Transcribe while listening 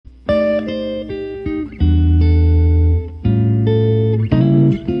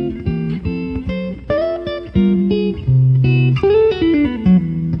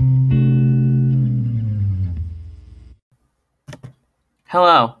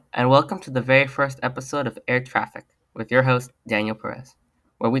Hello, and welcome to the very first episode of Air Traffic with your host, Daniel Perez,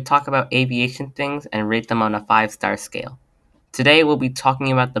 where we talk about aviation things and rate them on a 5-star scale. Today, we'll be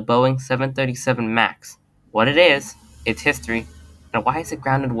talking about the Boeing 737 MAX, what it is, its history, and why is it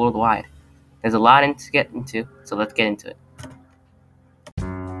grounded worldwide. There's a lot to get into, so let's get into it.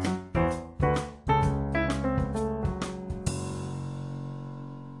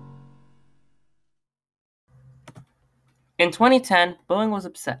 In 2010, Boeing was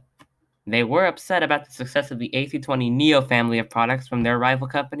upset. They were upset about the success of the A320neo family of products from their rival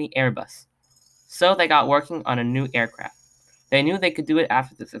company, Airbus. So they got working on a new aircraft. They knew they could do it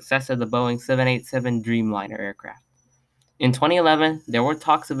after the success of the Boeing 787 Dreamliner aircraft. In 2011, there were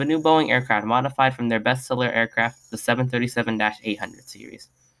talks of a new Boeing aircraft modified from their bestseller aircraft, the 737-800 series.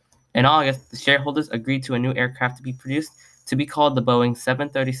 In August, the shareholders agreed to a new aircraft to be produced to be called the Boeing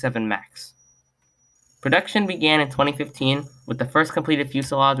 737 MAX. Production began in 2015 with the first completed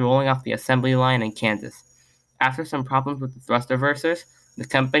fuselage rolling off the assembly line in Kansas. After some problems with the thrust reversers, the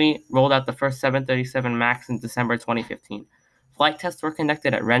company rolled out the first 737 MAX in December 2015. Flight tests were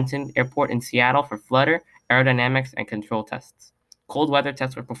conducted at Renton Airport in Seattle for flutter, aerodynamics, and control tests. Cold weather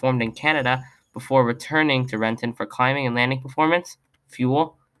tests were performed in Canada before returning to Renton for climbing and landing performance,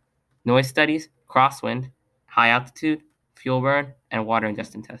 fuel, noise studies, crosswind, high altitude, fuel burn, and water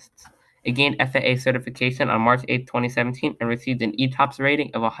ingestion tests. It gained FAA certification on March 8, 2017, and received an ETOPS rating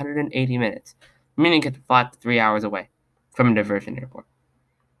of 180 minutes, meaning it could fly up to 3 hours away from a diversion airport.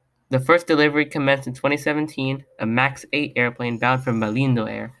 The first delivery commenced in 2017, a MAX 8 airplane bound for Malindo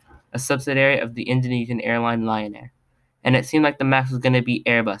Air, a subsidiary of the Indonesian airline Lion Air. And it seemed like the MAX was going to be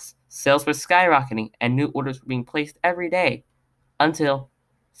Airbus. Sales were skyrocketing, and new orders were being placed every day, until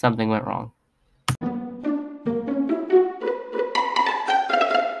something went wrong.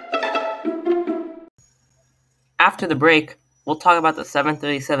 After the break, we'll talk about the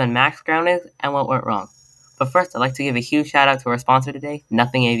 737 MAX groundings and what went wrong. But first, I'd like to give a huge shout out to our sponsor today,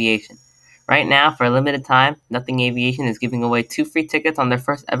 Nothing Aviation. Right now, for a limited time, Nothing Aviation is giving away 2 free tickets on their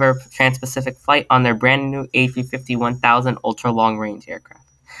first ever Trans-Pacific flight on their brand new A350-1000 ultra long range aircraft.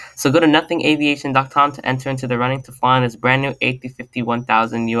 So go to nothingaviation.com to enter into the running to fly on this brand new A350-1000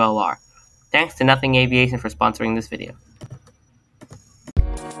 ULR. Thanks to Nothing Aviation for sponsoring this video.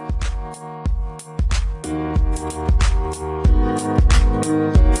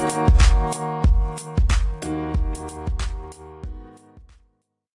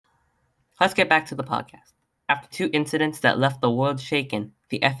 Let's get back to the podcast. After 2 incidents that left the world shaken,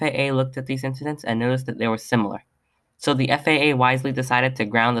 the FAA looked at these incidents and noticed that they were similar. So the FAA wisely decided to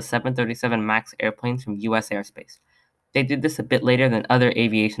ground the 737 MAX airplanes from U.S. airspace. They did this a bit later than other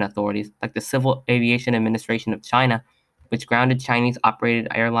aviation authorities, like the Civil Aviation Administration of China, which grounded Chinese-operated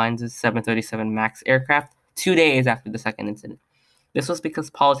airlines' 737 MAX aircraft 2 days after the second incident. This was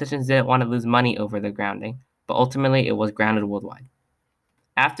because politicians didn't want to lose money over the grounding, but ultimately it was grounded worldwide.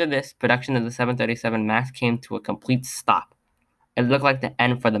 After this, production of the 737 MAX came to a complete stop. It looked like the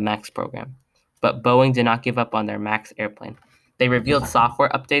end for the MAX program. But Boeing did not give up on their MAX airplane. They revealed software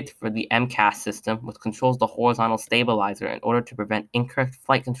updates for the MCAS system, which controls the horizontal stabilizer in order to prevent incorrect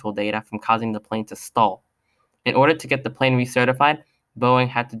flight control data from causing the plane to stall. In order to get the plane recertified, Boeing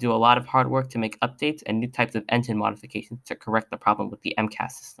had to do a lot of hard work to make updates and new types of engine modifications to correct the problem with the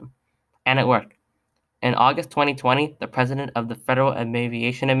MCAS system. And it worked. In August 2020, the president of the Federal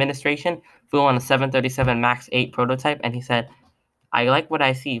Aviation Administration flew on a 737 MAX 8 prototype, and he said, "I like what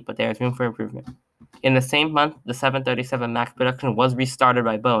I see, but there is room for improvement." In the same month, the 737 MAX production was restarted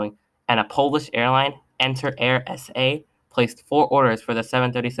by Boeing, and a Polish airline, Enter Air SA, placed 4 orders for the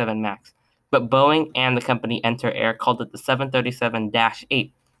 737 MAX. But Boeing and the company Enter Air called it the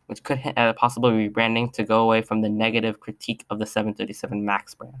 737-8, which could hint at a possible rebranding to go away from the negative critique of the 737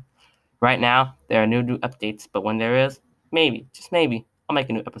 MAX brand. Right now, there are no new updates, but when there is, maybe, just maybe, I'll make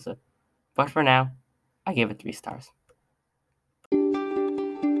a new episode. But for now, I gave it 3 stars.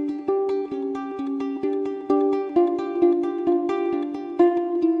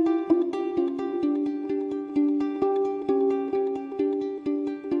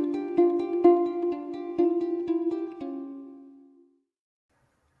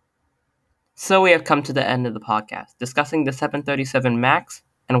 So we have come to the end of the podcast, discussing the 737 MAX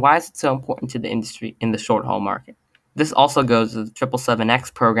and why is it so important to the industry in the short-haul market. This also goes as the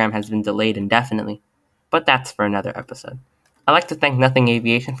 777X program has been delayed indefinitely, but that's for another episode. I'd like to thank Nothing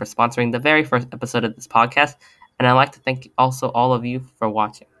Aviation for sponsoring the very first episode of this podcast, and I'd like to thank also all of you for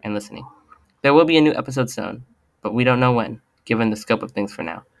watching and listening. There will be a new episode soon, but we don't know when, given the scope of things for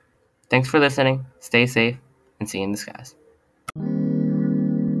now. Thanks for listening, stay safe, and see you in the skies.